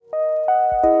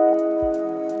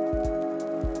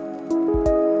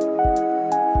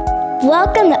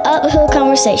Welcome to Uphill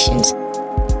Conversations,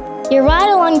 your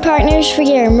ride-along partners for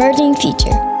your emerging future.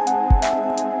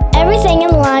 Everything in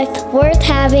life worth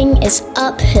having is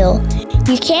uphill.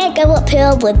 You can't go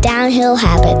uphill with downhill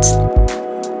habits.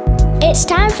 It's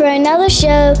time for another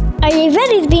show. Are you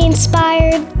ready to be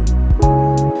inspired?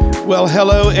 Well,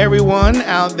 hello everyone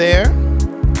out there.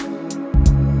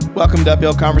 Welcome to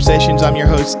Uphill Conversations. I'm your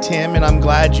host, Tim, and I'm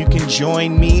glad you can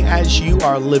join me as you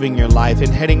are living your life and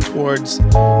heading towards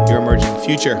your emerging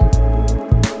future.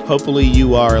 Hopefully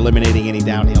you are eliminating any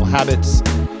downhill habits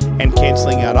and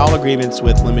canceling out all agreements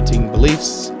with limiting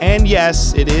beliefs. And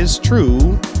yes, it is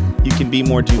true. You can be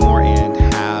more, do more, and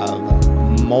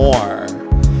have more.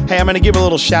 Hey, I'm going to give a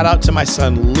little shout out to my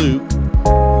son, Luke,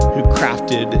 who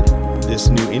crafted this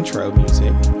new intro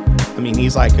music. I mean,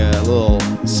 he's like a little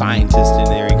scientist in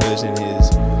there. He goes in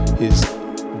his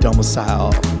domicile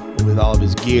with all of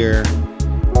his gear,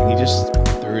 and he just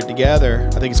threw it together.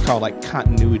 I think it's called like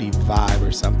Continuity Vibe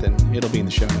or something. It'll be in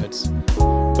the show notes.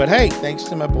 But hey, thanks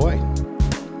to my boy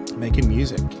making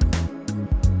music.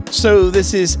 So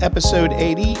this is episode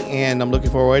 80, and I'm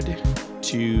looking forward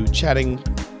to chatting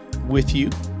with you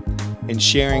and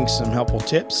sharing some helpful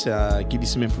tips, give you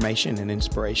some information and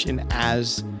inspiration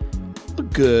as a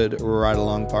good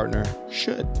ride-along partner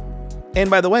should. And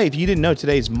by the way, if you didn't know,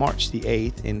 today is March the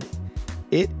 8th, and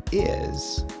it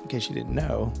is, in case you didn't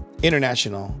know,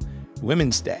 International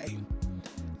Women's Day.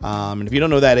 And if you don't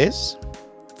know what that is,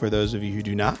 for those of you who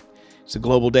do not, it's a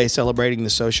global day celebrating the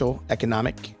social,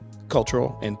 economic,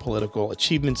 cultural, and political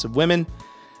achievements of women.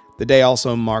 The day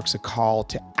also marks a call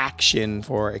to action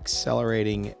for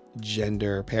accelerating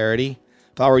gender parity.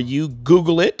 If I were you,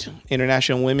 Google it,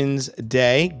 International Women's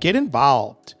Day. Get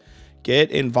involved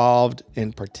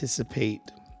and participate.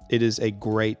 It is a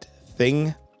great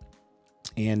thing.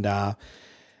 And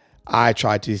I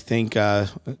try to think, I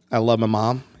love my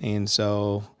mom. And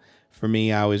so for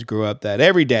me, I always grew up that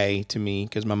every day to me,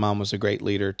 because my mom was a great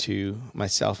leader to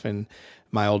myself and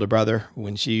my older brother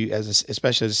when she,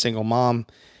 especially as a single mom,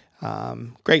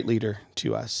 great leader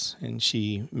to us. And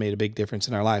she made a big difference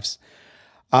in our lives.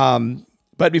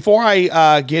 But before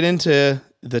I get into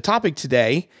the topic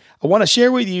today, I want to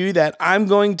share with you that I'm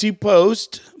going to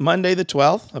post Monday the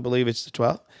 12th. I believe it's the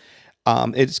 12th.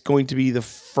 It's going to be the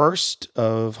first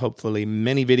of hopefully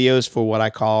many videos for what I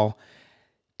call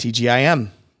TGIM.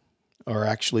 Or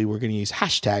actually, we're going to use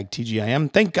hashtag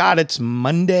TGIM. Thank God it's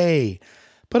Monday.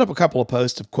 Put up a couple of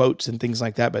posts of quotes and things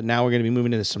like that, but now we're going to be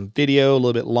moving into some video, a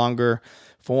little bit longer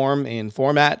form and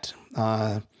format.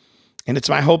 And it's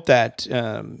my hope that,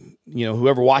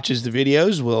 whoever watches the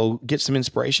videos will get some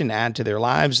inspiration to add to their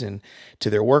lives and to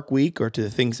their work week or to the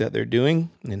things that they're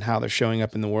doing and how they're showing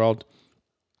up in the world.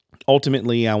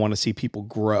 Ultimately, I want to see people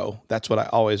grow. That's what I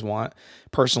always want,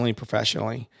 personally,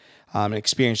 professionally, and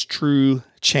experience true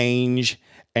change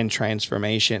and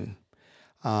transformation.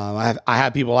 I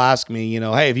have people ask me,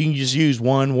 hey, if you can just use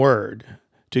one word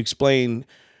to explain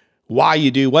why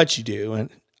you do what you do, and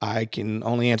I can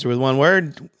only answer with one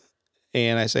word.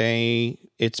 And I say,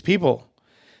 it's people.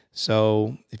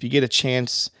 So if you get a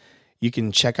chance, you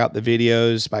can check out the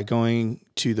videos by going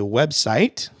to the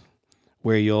website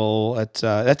where that's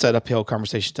at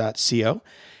uphillconversations.co.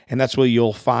 And that's where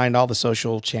you'll find all the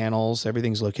social channels.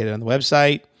 Everything's located on the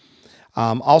website.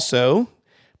 Also,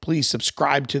 please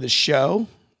subscribe to the show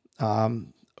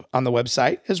on the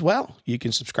website as well. You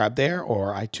can subscribe there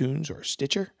or iTunes or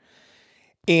Stitcher.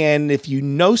 And if you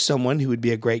know someone who would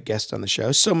be a great guest on the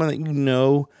show, someone that you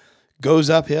know goes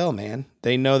uphill, man,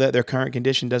 they know that their current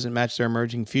condition doesn't match their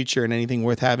emerging future and anything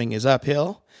worth having is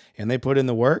uphill, and they put in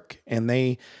the work and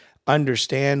they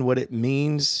understand what it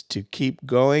means to keep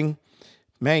going,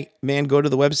 man, go to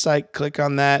the website, click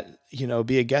on that,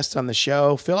 be a guest on the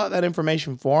show, fill out that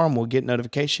information form, we'll get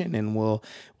notification and we'll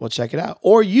check it out.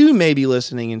 Or you may be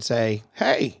listening and say,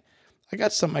 hey, I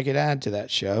got something I could add to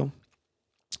that show.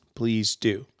 Please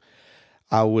do.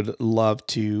 I would love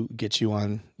to get you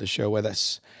on the show with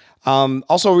us.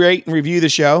 Also, rate and review the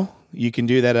show. You can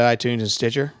do that at iTunes and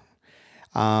Stitcher.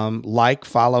 Like,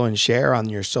 follow, and share on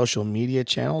your social media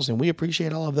channels. And we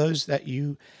appreciate all of those that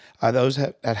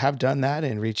that have done that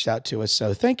and reached out to us.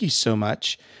 So thank you so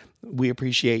much. We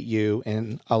appreciate you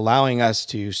and allowing us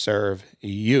to serve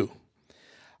you.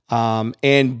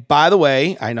 And by the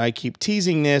way, I know I keep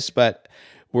teasing this, but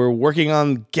we're working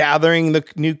on gathering the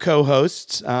new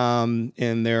co-hosts,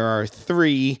 and there are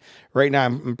 3 right now.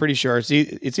 I'm pretty sure it's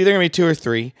either going to be 2 or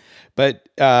 3, but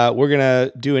we're going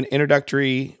to do an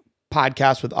introductory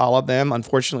podcast with all of them.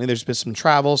 Unfortunately, there's been some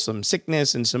travel, some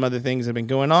sickness, and some other things have been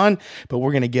going on, but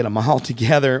we're going to get them all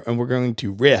together and we're going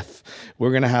to riff.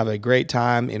 We're going to have a great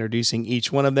time introducing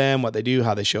each one of them, what they do,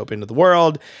 how they show up into the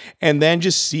world, and then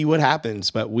just see what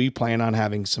happens. But we plan on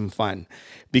having some fun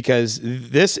because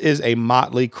this is a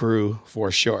motley crew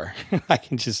for sure. I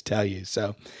can just tell you.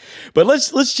 So, but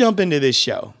let's jump into this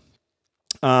show.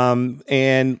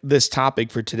 And this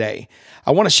topic for today,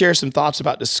 I want to share some thoughts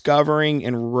about discovering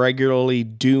and regularly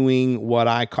doing what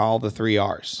I call the 3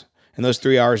 R's. And those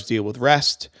 3 R's deal with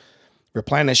rest,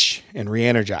 replenish, and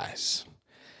re-energize.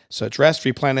 So it's rest,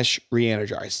 replenish,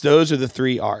 re-energize. Those are the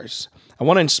 3 R's. I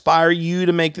want to inspire you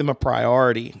to make them a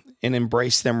priority and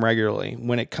embrace them regularly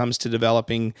when it comes to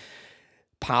developing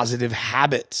positive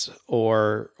habits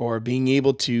or being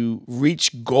able to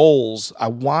reach goals. I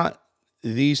want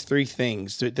these 3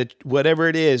 things, that whatever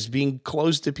it is, being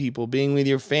close to people, being with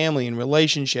your family and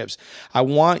relationships, I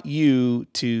want you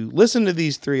to listen to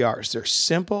these 3 R's. They're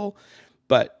simple,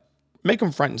 but make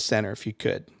them front and center if you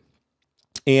could.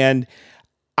 And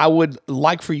I would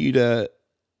like for you to,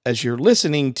 as you're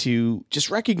listening, to just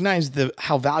recognize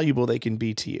how valuable they can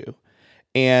be to you.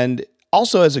 And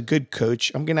also, as a good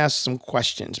coach, I'm going to ask some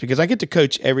questions because I get to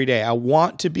coach every day. I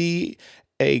want to be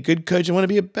a good coach. I want to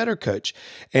be a better coach.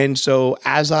 And so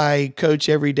as I coach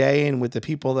every day and with the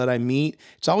people that I meet,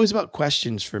 it's always about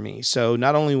questions for me. So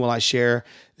not only will I share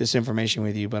this information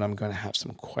with you, but I'm going to have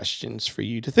some questions for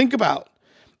you to think about.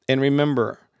 And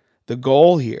remember, the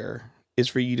goal here is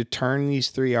for you to turn these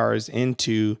 3 R's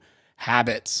into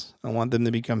habits. I want them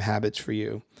to become habits for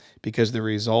you because the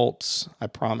results, I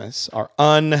promise, are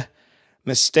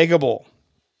unmistakable.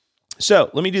 So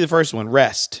let me do the first one,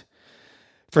 rest.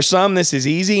 For some, this is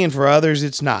easy, and for others,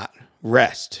 it's not.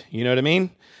 Rest. You know what I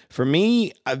mean? For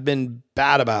me, I've been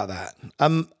bad about that.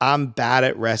 I'm bad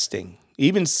at resting.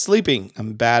 Even sleeping,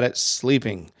 I'm bad at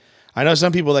sleeping. I know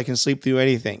some people that can sleep through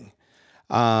anything.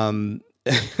 I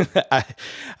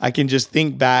can just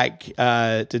think back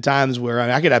to times where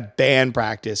I could have band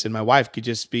practice, and my wife could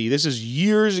just be, this is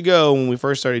years ago when we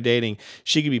first started dating,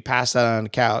 she could be passed out on the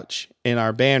couch in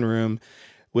our band room,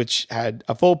 which had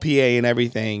a full PA and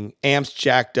everything, amps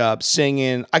jacked up,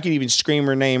 singing. I could even scream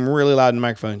her name really loud in the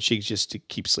microphone. She could just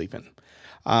keep sleeping.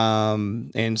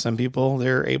 And some people,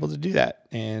 they're able to do that.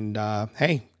 And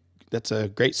hey, that's a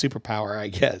great superpower, I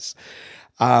guess.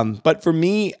 But for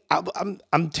me,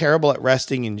 I'm terrible at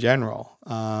resting in general.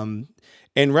 And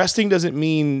resting doesn't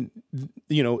mean,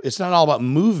 it's not all about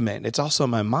movement. It's also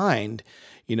my mind.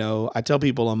 I tell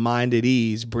people a mind at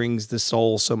ease brings the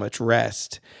soul so much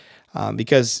rest.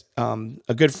 Because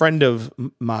a good friend of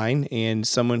mine and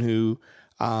someone who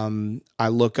I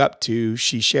look up to,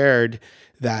 she shared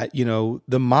that,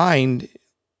 the mind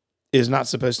is not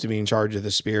supposed to be in charge of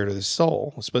the spirit or the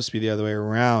soul. It's supposed to be the other way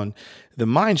around. The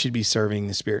mind should be serving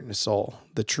the spirit and the soul.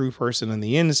 The true person on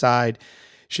the inside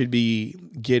should be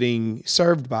getting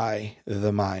served by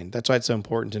the mind. That's why it's so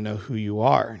important to know who you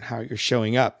are and how you're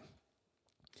showing up.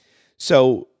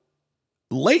 So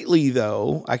lately,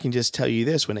 though, I can just tell you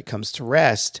this when it comes to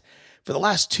rest. For the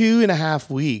last 2.5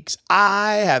 weeks,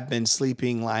 I have been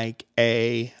sleeping like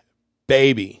a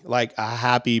baby, like a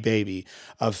happy baby,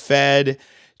 a fed,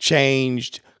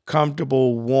 changed,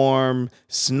 comfortable, warm,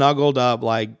 snuggled up,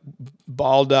 like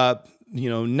balled up,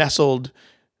 nestled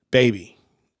baby.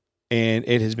 And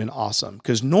it has been awesome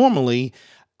because normally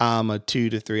I'm a 2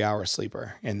 to 3 hour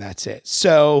sleeper and that's it.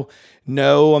 So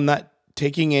no, I'm not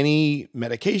taking any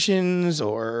medications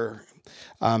or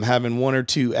having 1 or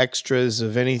 2 extras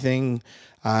of anything.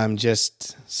 I'm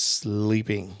just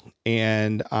sleeping.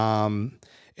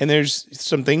 And there's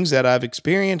some things that I've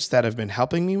experienced that have been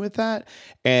helping me with that.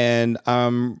 And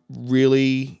I'm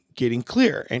really getting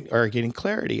getting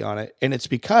clarity on it. And it's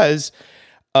because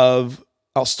of,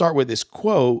 I'll start with this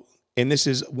quote. And this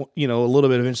is, a little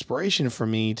bit of inspiration for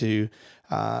me to,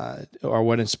 or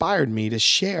what inspired me to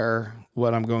share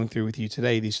what I'm going through with you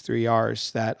today, these 3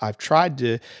 R's that I've tried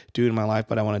to do in my life,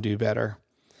 but I want to do better.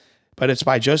 But it's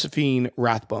by Josephine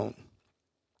Rathbone.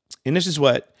 And this is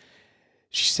what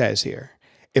she says here.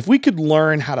 If we could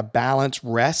learn how to balance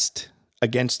rest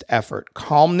against effort,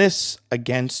 calmness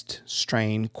against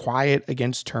strain, quiet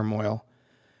against turmoil,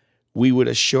 we would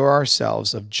assure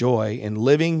ourselves of joy in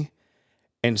living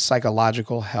and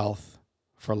psychological health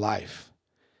for life.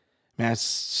 Man, that's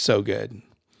so good.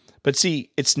 But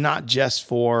see, it's not just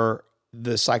for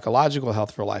the psychological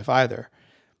health for life either.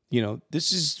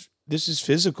 This is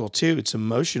physical too. It's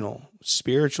emotional,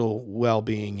 spiritual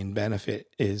well-being and benefit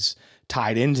is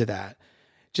tied into that.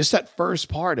 Just that first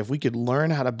part, if we could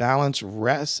learn how to balance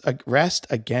rest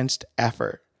against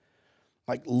effort,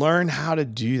 like learn how to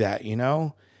do that,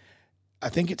 I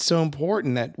think it's so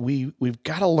important that we've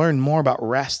got to learn more about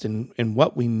rest and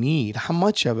what we need, how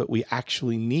much of it we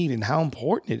actually need, and how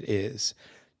important it is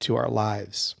to our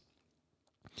lives.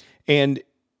 And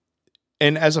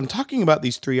as I'm talking about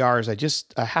these 3 R's,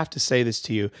 I have to say this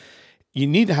to you. You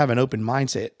need to have an open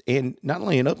mindset, and not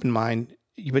only an open mind,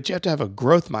 but you have to have a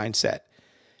growth mindset,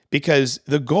 because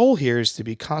the goal here is to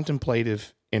be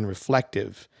contemplative and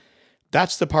reflective.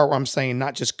 That's the part where I'm saying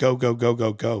not just go, go, go,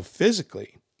 go, go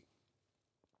physically,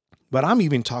 but I'm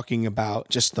even talking about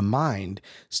just the mind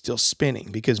still spinning,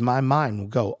 because my mind will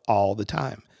go all the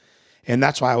time. And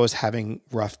that's why I was having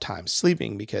rough time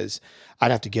sleeping, because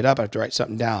I'd have to get up, I have to write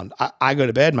something down. I go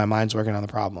to bed, my mind's working on the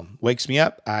problem. Wakes me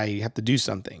up, I have to do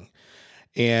something.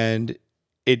 And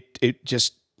it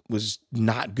just was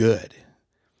not good.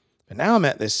 But now I'm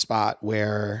at this spot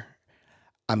where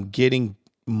I'm getting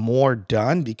more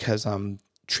done because I'm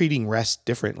treating rest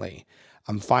differently.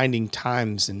 I'm finding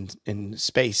times and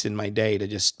space in my day to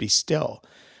just be still,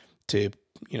 to,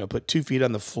 put 2 feet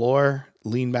on the floor,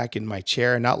 lean back in my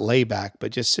chair, not lay back,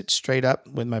 but just sit straight up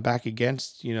with my back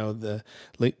against, with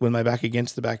my back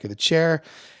against the back of the chair,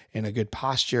 in a good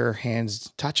posture,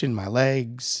 hands touching my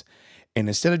legs. And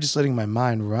instead of just letting my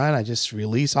mind run, I just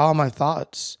release all my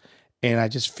thoughts, and I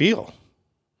just feel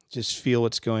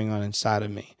what's going on inside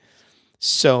of me.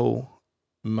 So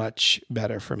much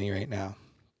better for me right now.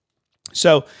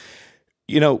 So,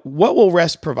 what will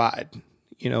rest provide?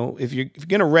 If you're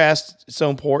going to rest, it's so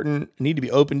important, you need to be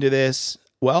open to this.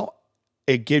 Well,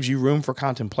 it gives you room for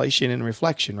contemplation and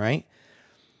reflection, right?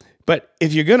 But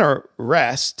if you're going to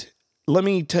rest, let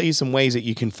me tell you some ways that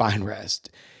you can find rest.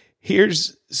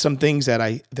 Here's some things that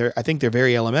I think they're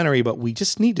very elementary, but we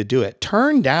just need to do it.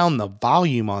 Turn down the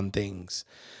volume on things.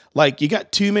 Like, you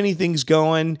got too many things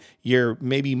going. You're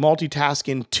maybe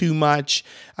multitasking too much.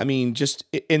 I mean, just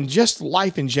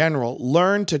life in general,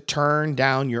 learn to turn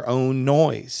down your own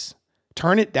noise.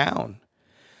 Turn it down.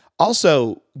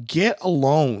 Also, get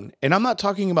alone. And I'm not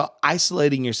talking about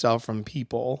isolating yourself from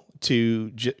people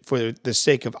for the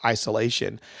sake of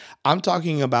isolation. I'm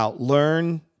talking about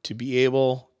learn to be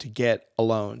able to get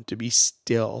alone, to be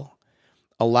still.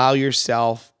 Allow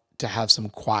yourself to have some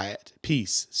quiet,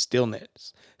 peace,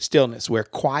 stillness, where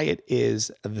quiet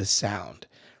is the sound.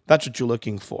 That's what you're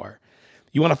looking for.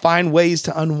 You want to find ways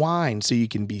to unwind so you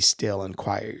can be still and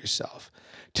quiet yourself.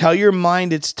 Tell your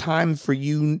mind it's time for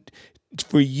you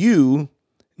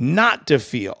not to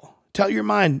feel. Tell your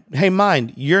mind, hey,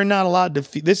 mind, you're not allowed to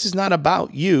feel. This is not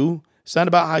about you. It's not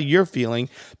about how you're feeling,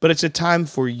 but it's a time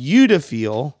for you to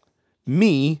feel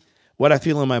what I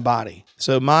feel in my body.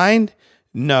 So mind,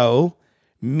 no.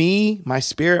 Me, my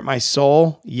spirit, my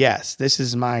soul, yes, this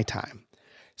is my time.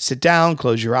 Sit down,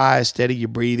 close your eyes, steady your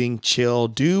breathing, chill,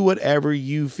 do whatever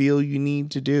you feel you need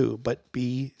to do, but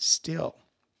be still.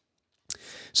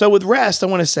 So with rest, I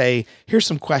want to say, here's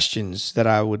some questions that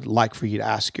I would like for you to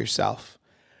ask yourself.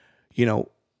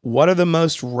 What are the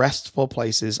most restful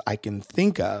places I can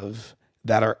think of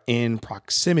that are in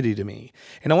proximity to me?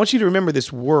 And I want you to remember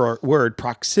this word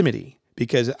proximity,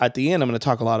 because at the end, I'm going to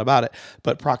talk a lot about it.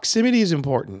 But proximity is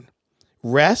important.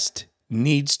 Rest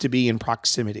needs to be in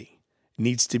proximity. It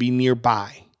needs to be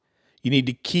nearby. You need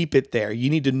to keep it there. You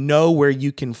need to know where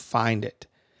you can find it.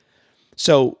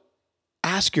 So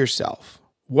ask yourself,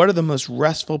 what are the most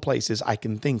restful places I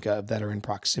can think of that are in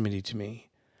proximity to me?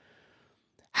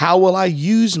 How will I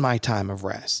use my time of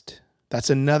rest? That's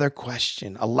another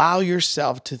question. Allow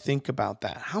yourself to think about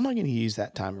that. How am I going to use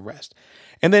that time of rest?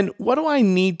 And then what do I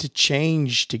need to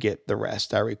change to get the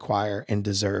rest I require and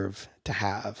deserve to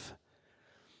have?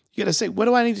 You got to say, what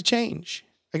do I need to change?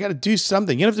 I got to do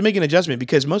something. You don't have to make an adjustment,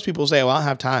 because most people say, well, I don't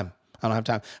have time. I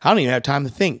don't even have time to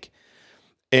think.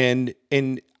 And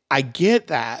I get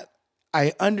that.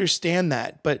 I understand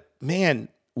that. But man,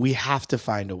 we have to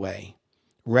find a way.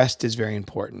 Rest is very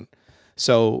important.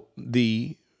 So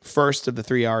the first of the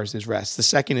 3 R's is rest. The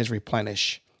second is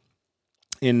replenish.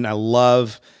 And I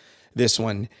love this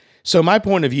one. So my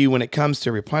point of view when it comes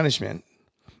to replenishment,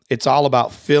 it's all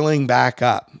about filling back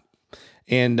up.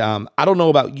 And I don't know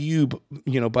about you,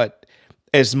 but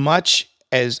as much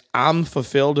as I'm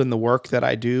fulfilled in the work that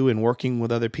I do and working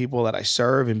with other people that I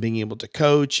serve and being able to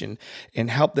coach and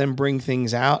help them bring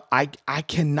things out, I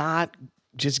cannot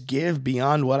just give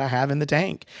beyond what I have in the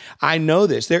tank. I know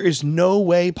this. There is no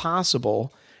way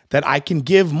possible that I can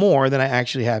give more than I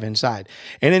actually have inside.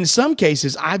 And in some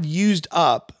cases, I've used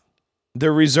up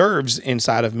the reserves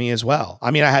inside of me as well.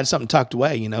 I mean, I had something tucked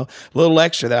away, a little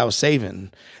extra that I was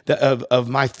saving of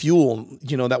my fuel,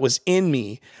 that was in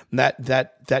me,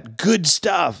 that good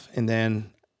stuff. And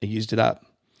then I used it up.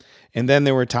 And then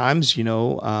there were times,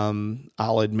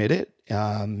 I'll admit it,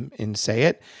 and say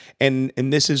it. And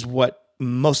this is what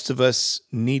most of us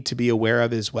need to be aware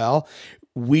of as well.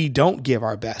 We don't give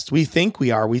our best. We think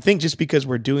we are. We think just because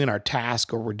we're doing our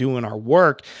task or we're doing our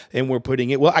work and we're putting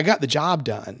it, well, I got the job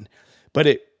done, but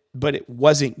it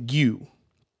wasn't you.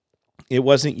 It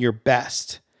wasn't your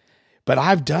best. But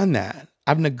I've done that.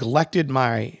 I've neglected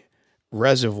my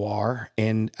reservoir.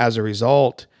 And as a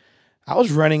result, I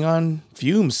was running on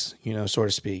fumes, so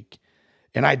to speak.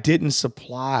 And I didn't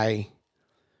supply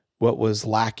what was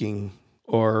lacking,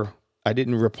 or I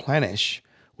didn't replenish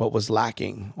what was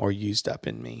lacking or used up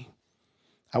in me.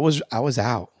 I was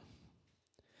out.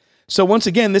 So once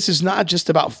again, this is not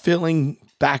just about filling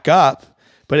back up,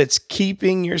 but it's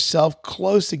keeping yourself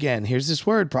close again. Here's this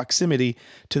word, proximity,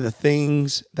 to the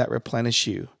things that replenish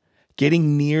you,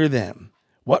 getting near them.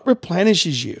 What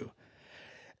replenishes you?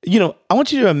 I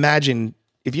want you to imagine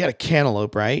if you had a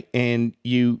cantaloupe, right? And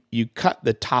you cut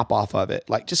the top off of it,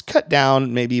 like just cut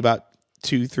down maybe about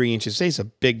 2-3 inches. Say it's a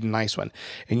big, nice one.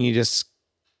 And you just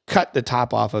cut the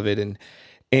top off of it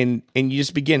and you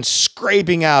just begin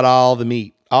scraping out all the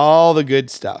meat, all the good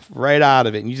stuff right out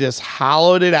of it. And you just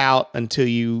hollowed it out until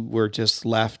you were just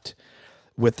left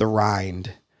with the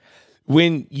rind.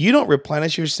 When you don't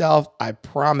replenish yourself, I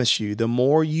promise you, the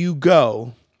more you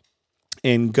go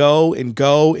and go and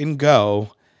go and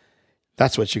go,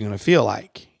 that's what you're going to feel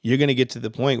like. You're going to get to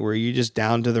the point where you're just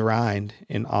down to the rind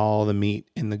and all the meat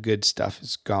and the good stuff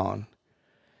is gone.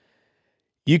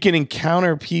 You can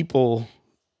encounter people,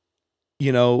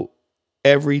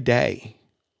 every day.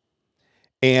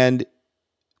 And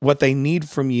what they need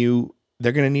from you,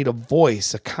 they're going to need a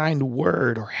voice, a kind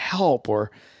word, or help,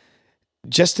 or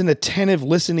just an attentive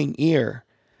listening ear.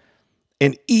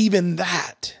 And even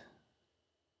that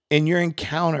in your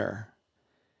encounter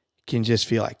can just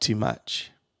feel like too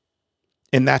much.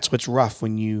 And that's what's rough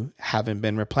when you haven't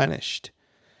been replenished.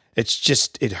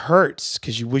 It hurts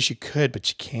because you wish you could, but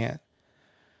you can't.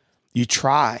 You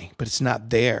try, but it's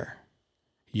not there.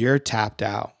 You're tapped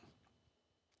out.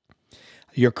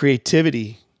 Your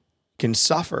creativity can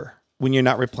suffer when you're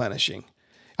not replenishing.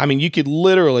 You could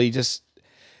literally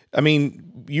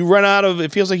you run out of,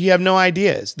 it feels like you have no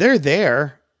ideas. They're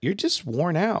there. You're just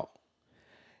worn out.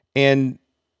 And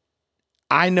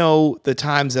I know the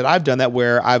times that I've done that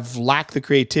where I've lacked the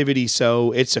creativity,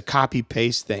 so it's a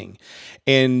copy-paste thing.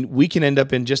 And we can end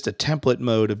up in just a template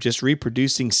mode of just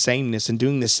reproducing sameness and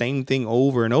doing the same thing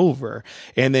over and over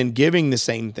and then giving the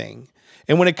same thing.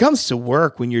 And when it comes to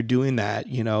work, when you're doing that,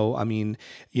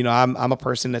 I'm a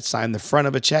person that signed the front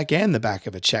of a check and the back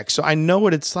of a check. So I know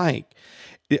what it's like.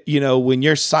 When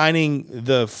you're signing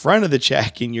the front of the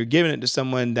check and you're giving it to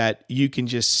someone that you can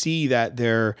just see that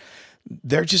they're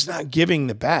just not giving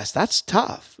the best. That's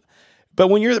tough. But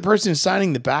when you're the person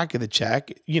signing the back of the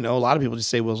check, a lot of people just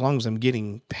say, well, as long as I'm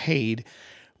getting paid.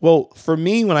 Well, for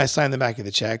me, when I sign the back of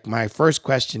the check, my first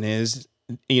question is,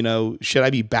 should I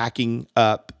be backing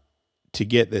up to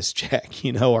get this check,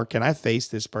 or can I face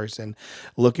this person,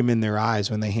 look them in their eyes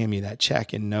when they hand me that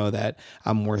check and know that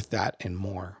I'm worth that and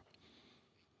more?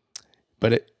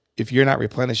 But if you're not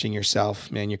replenishing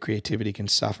yourself, man, your creativity can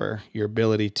suffer. Your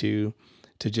ability to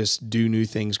just do new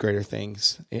things, greater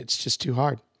things. It's just too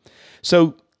hard.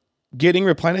 So getting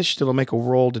replenished, it'll make a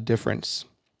world of difference.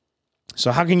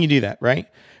 So how can you do that, right?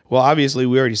 Well, obviously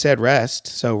we already said rest.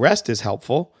 So rest is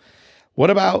helpful. What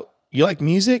about, you like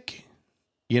music?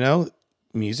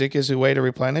 Music is a way to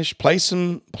replenish. Play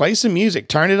some music,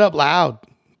 turn it up loud,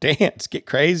 dance, get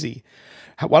crazy.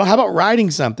 How about writing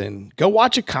something? Go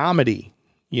watch a comedy,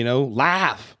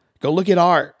 laugh, go look at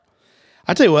art.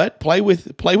 I tell you what, play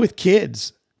with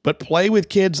kids, but play with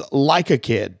kids like a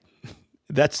kid.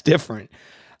 That's different.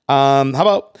 How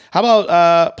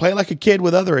about play like a kid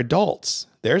with other adults?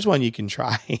 There's one you can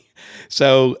try.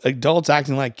 So adults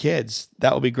acting like kids,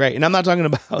 that would be great. And I'm not talking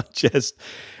about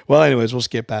anyways, we'll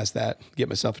skip past that. Get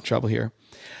myself in trouble here.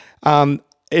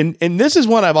 And this is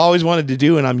one I've always wanted to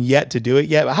do, and I'm yet to do it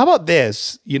yet. But how about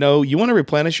this? You want to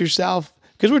replenish yourself?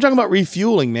 Because we're talking about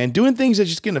refueling, man. Doing things that's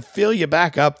just going to fill you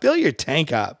back up, fill your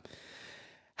tank up.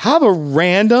 Have a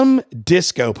random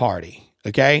disco party,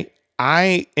 okay?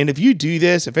 And if you do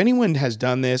this, if anyone has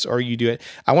done this or you do it,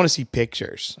 I want to see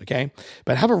pictures, okay?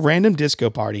 But have a random disco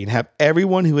party and have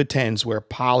everyone who attends wear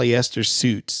polyester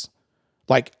suits.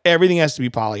 Like everything has to be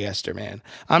polyester, man.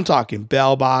 I'm talking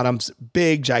bell bottoms,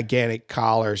 big, gigantic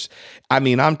collars.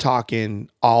 I'm talking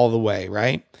all the way,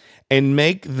 right? And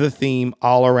make the theme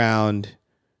all around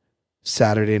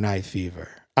Saturday Night Fever.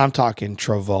 I'm talking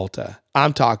Travolta.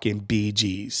 I'm talking Bee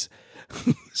Gees.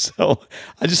 So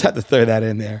I just had to throw that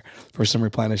in there for some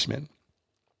replenishment.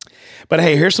 But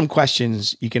hey, here's some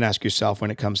questions you can ask yourself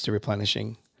when it comes to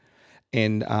replenishing.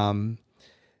 And how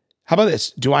about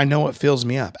this? Do I know what fills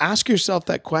me up? Ask yourself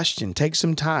that question. Take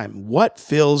some time. What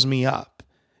fills me up?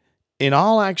 In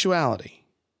all actuality,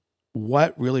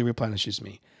 what really replenishes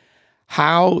me?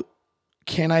 How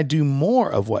can I do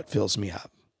more of what fills me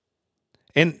up?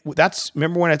 And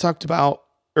remember when I talked about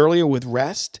earlier with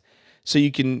rest? So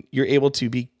you're able to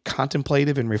be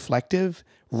contemplative and reflective.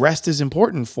 Rest is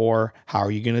important for how are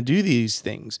you going to do these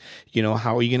things?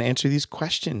 How are you going to answer these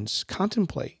questions?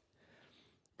 Contemplate,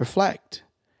 reflect.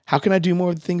 How can I do more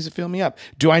of the things that fill me up?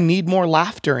 Do I need more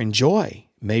laughter and joy?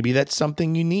 Maybe that's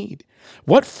something you need.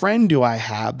 What friend do I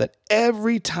have that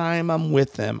every time I'm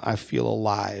with them, I feel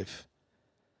alive?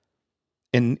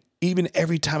 And even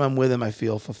every time I'm with them, I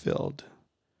feel fulfilled.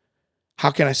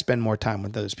 How can I spend more time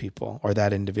with those people or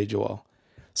that individual?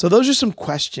 So those are some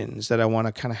questions that I want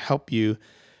to kind of help you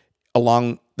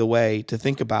along the way to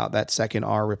think about that second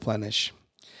R, replenish.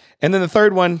 And then the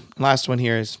third one, last one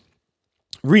here is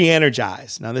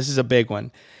re-energize. Now, this is a big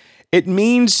one. It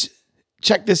means,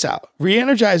 check this out.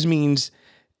 Re-energize means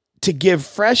to give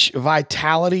fresh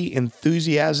vitality,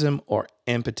 enthusiasm, or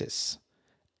impetus.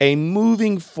 A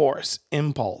moving force,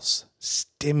 impulse,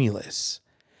 stimulus.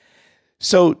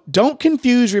 So don't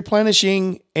confuse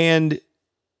replenishing and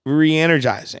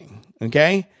re-energizing,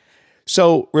 okay?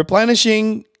 So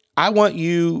replenishing, I want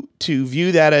you to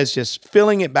view that as just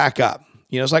filling it back up.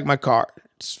 It's like my car.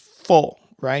 It's full,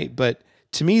 right? But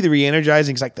to me, the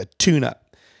re-energizing is like the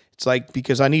tune-up. It's like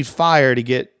because I need fire to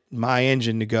get my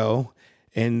engine to go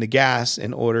and the gas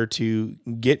in order to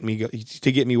get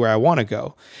me where I want to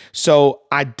go. So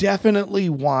I definitely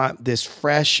want this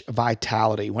fresh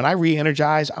vitality. When I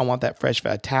re-energize, I want that fresh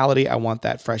vitality. I want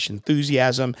that fresh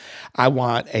enthusiasm. I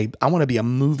want to be a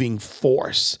moving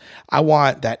force. I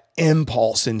want that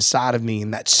impulse inside of me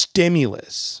and that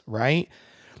stimulus, right?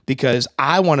 Because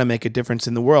I want to make a difference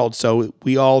in the world. So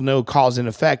we all know cause and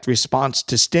effect, response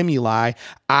to stimuli.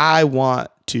 I want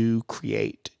to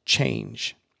create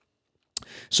change.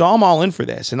 So I'm all in for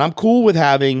this, and I'm cool with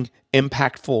having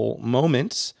impactful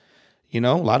moments. A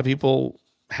lot of people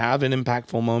have an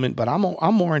impactful moment, but I'm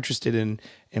more interested in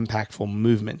impactful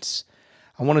movements.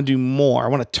 I want to do more. I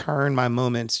want to turn my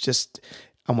moments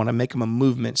I want to make them a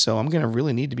movement. So I'm going to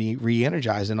really need to be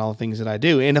re-energized in all the things that I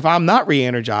do. And if I'm not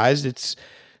re-energized, it's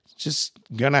just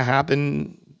going to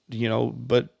happen,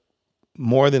 but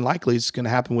more than likely it's going to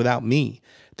happen without me.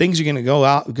 Things are going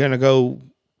to go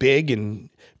big and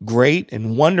great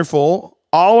and wonderful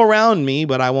all around me,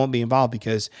 but I won't be involved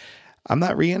because I'm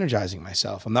not re-energizing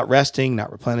myself. I'm not resting,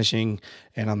 not replenishing,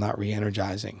 and I'm not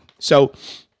re-energizing. So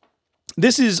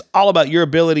this is all about your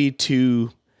ability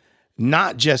to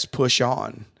not just push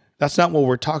on. That's not what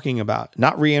we're talking about.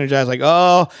 Not re-energize like,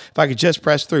 if I could just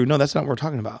press through. No, that's not what we're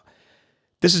talking about.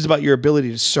 This is about your ability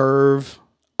to serve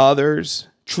others,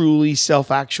 truly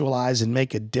self-actualize and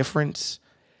make a difference.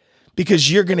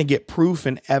 Because you're going to get proof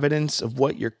and evidence of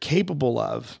what you're capable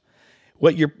of,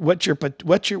 what is your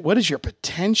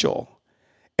potential,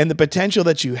 and the potential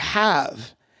that you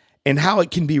have, and how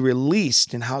it can be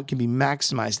released and how it can be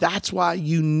maximized. That's why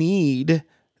you need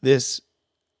this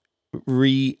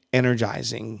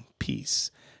re-energizing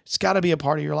piece. It's got to be a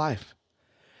part of your life.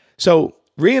 So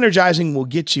re-energizing will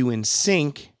get you in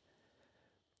sync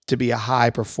to be a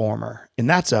high performer, and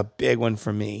that's a big one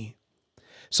for me.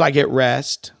 So I get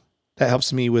rest. That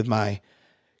helps me with my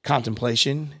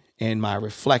contemplation and my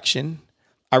reflection.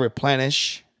 I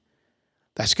replenish.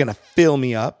 That's going to fill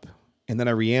me up. And then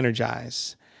I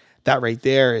re-energize. That right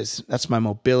there that's my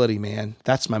mobility, man.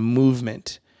 That's my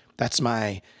movement. That's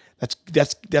where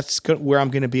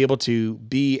I'm going to be able to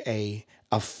be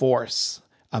a force,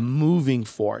 a moving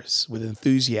force with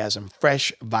enthusiasm,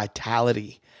 fresh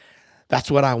vitality.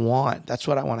 That's what I want. That's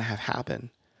what I want to have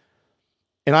happen.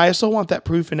 And I also want that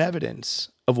proof and evidence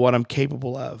of what I'm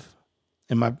capable of.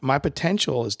 And my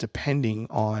potential is depending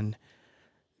on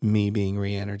me being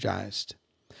re-energized.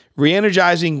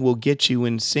 Re-energizing will get you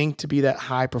in sync to be that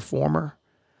high performer.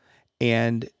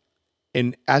 And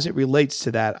as it relates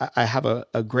to that, I have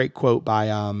a great quote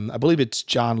by, I believe it's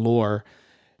John Lohr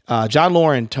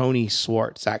and Tony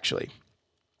Schwartz, actually.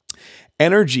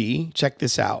 Energy, check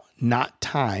this out, not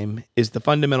time, is the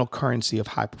fundamental currency of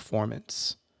high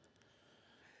performance.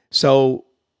 So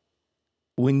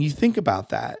when you think about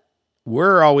that,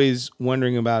 we're always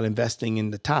wondering about investing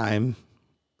in the time.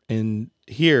 And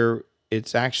here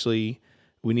it's actually,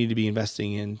 we need to be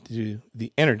investing into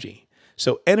the energy.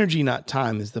 So energy, not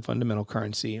time, is the fundamental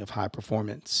currency of high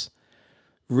performance.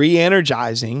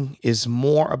 Re-energizing is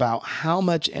more about how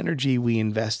much energy we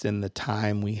invest in the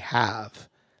time we have.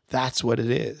 That's what it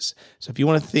is. So if you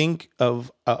want to think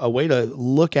of a way to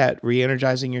look at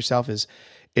re-energizing yourself is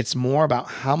It's more about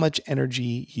how much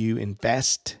energy you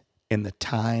invest in the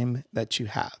time that you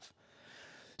have.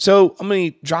 So I'm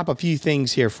going to drop a few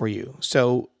things here for you.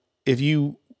 So if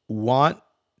you want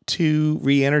to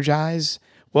re-energize,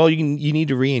 well, you need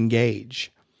to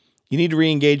re-engage. You need to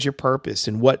re-engage your purpose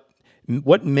and what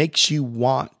makes you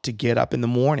want to get up in the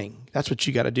morning. That's what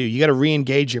you got to do. You got to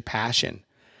re-engage your passion.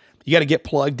 You got to get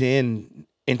plugged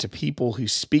into people who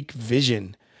speak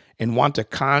vision and want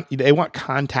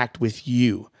contact with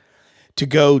you to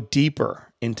go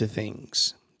deeper into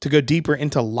things, to go deeper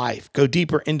into life, go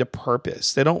deeper into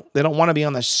purpose. They don't want to be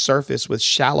on the surface with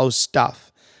shallow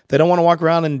stuff. They don't want to walk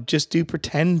around and just do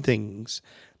pretend things.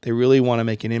 They really want to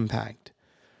make an impact.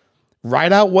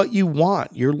 Write out what you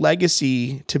want your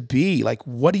legacy to be. Like,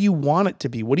 what do you want it to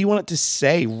be? What do you want it to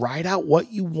say? Write out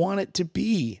what you want it to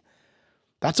be.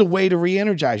 That's a way to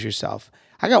re-energize yourself.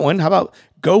 I got one. How about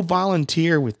go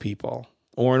volunteer with people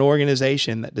or an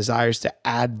organization that desires to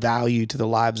add value to the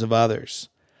lives of others?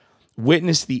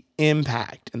 Witness the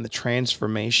impact and the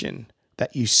transformation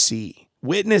that you see.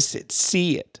 Witness it,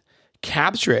 see it,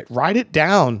 capture it, write it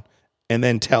down, and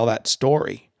then tell that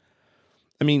story.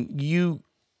 I mean,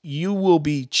 you will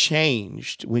be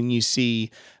changed when you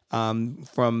see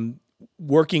from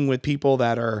working with people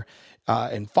that are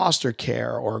in foster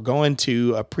care or going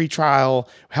to a pretrial,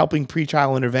 helping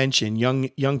pretrial intervention,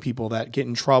 young people that get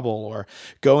in trouble, or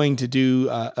going to do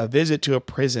a visit to a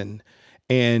prison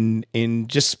and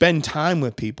just spend time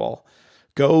with people.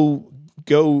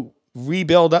 Go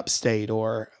rebuild upstate,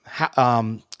 or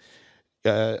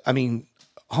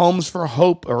Homes for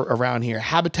Hope around here,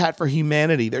 Habitat for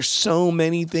Humanity. There's so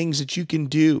many things that you can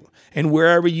do. And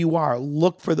wherever you are,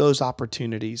 look for those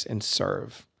opportunities and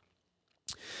serve.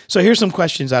 So here's some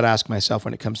questions I'd ask myself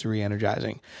when it comes to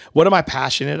re-energizing. What am I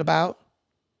passionate about?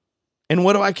 And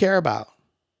what do I care about?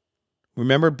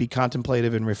 Remember, be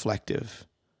contemplative and reflective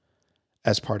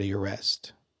as part of your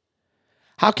rest.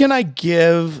 How can I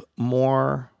give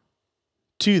more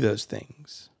to those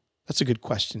things? That's a good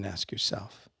question to ask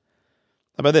yourself.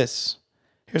 How about this?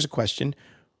 Here's a question.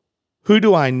 Who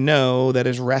do I know that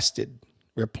is rested,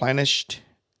 replenished,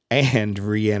 and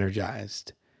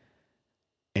re-energized?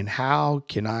 And how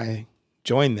can I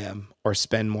join them or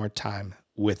spend more time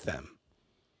with them?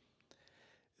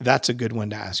 That's a good one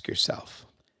to ask yourself.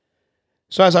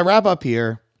 So as I wrap up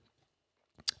here,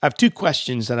 I have two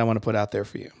questions that I want to put out there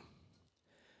for you.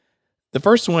 The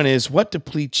first one is, what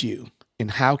depletes you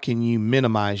and how can you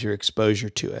minimize your exposure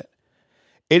to it?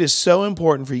 It is so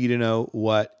important for you to know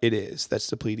what it is that's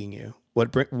depleting you.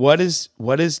 What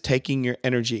is taking your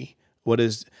energy? What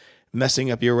is messing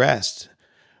up your rest?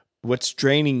 What's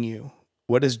draining you?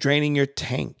 What is draining your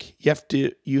tank? You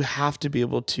have to be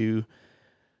able to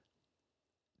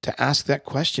ask that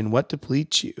question. What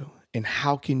depletes you and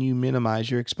how can you minimize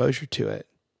your exposure to it?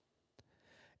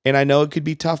 And I know it could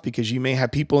be tough because you may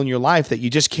have people in your life that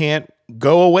you just can't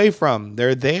go away from.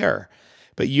 They're there,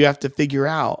 but you have to figure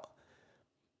out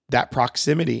that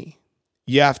proximity.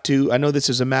 I know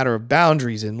this is a matter of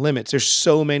boundaries and limits. There's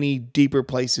so many deeper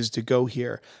places to go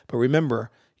here, but remember,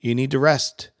 you need to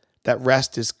rest. That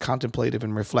rest is contemplative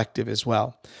and reflective as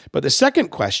well. But the second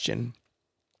question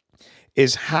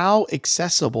is, how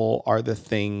accessible are the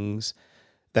things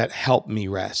that help me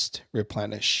rest,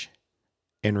 replenish,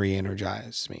 and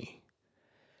re-energize me?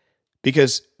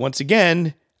 Because once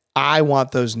again, I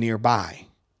want those nearby.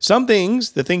 Some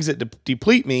things, the things that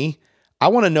deplete me, I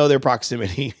want to know their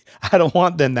proximity. I don't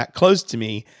want them that close to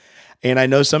me. And I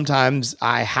know sometimes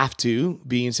I have to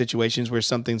be in situations where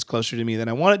something's closer to me than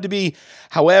I want it to be.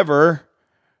 However,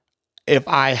 if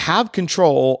I have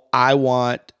control, I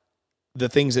want the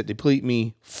things that deplete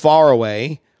me far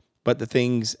away, but the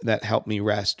things that help me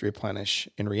rest, replenish,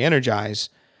 and re-energize,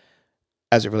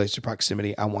 as it relates to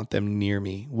proximity, I want them near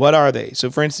me. What are they? So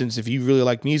for instance, if you really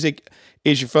like music,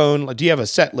 is your phone, do you have a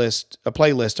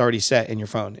playlist already set in your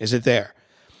phone? Is it there?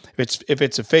 If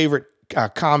it's a favorite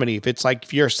comedy, if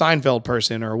you're a Seinfeld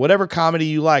person or whatever comedy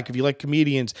you like, if you like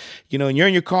comedians, and you're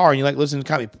in your car and you like listening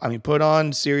to comedy, put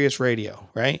on Sirius Radio,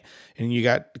 right? And you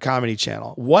got the comedy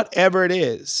channel, whatever it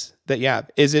is that you have.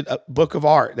 Is it a book of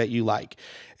art that you like?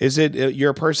 Is it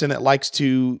you're a person that likes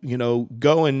to,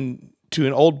 go to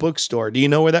an old bookstore? Do you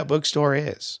know where that bookstore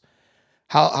is?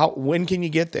 When can you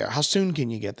get there? How soon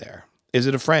can you get there? Is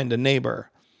it a friend, a neighbor?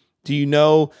 Do you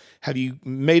know, have you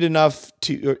made enough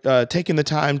to, taken the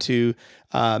time to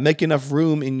make enough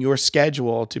room in your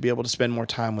schedule to be able to spend more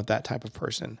time with that type of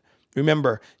person?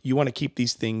 Remember, you want to keep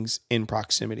these things in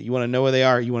proximity. You want to know where they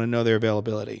are. You want to know their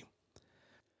availability.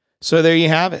 So there you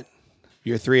have it.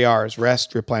 Your 3 R's: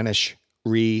 rest, replenish,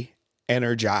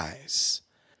 re-energize.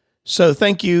 So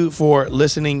thank you for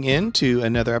listening in to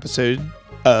another episode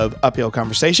of Uphill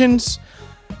Conversations.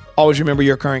 Always remember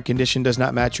your current condition does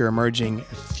not match your emerging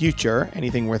future.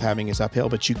 Anything worth having is uphill,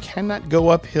 but you cannot go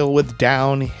uphill with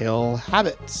downhill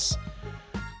habits.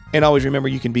 And always remember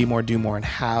you can be more, do more, and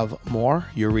have more.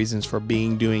 Your reasons for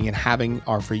being, doing, and having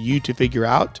are for you to figure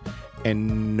out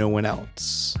and no one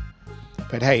else.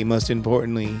 But hey, most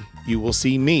importantly, you will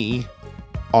see me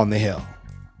on the hill.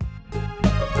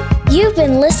 You've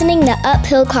been listening to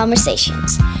Uphill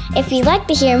Conversations. If you'd like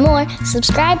to hear more,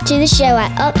 subscribe to the show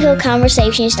at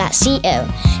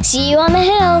uphillconversations.co. See you on the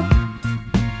hill!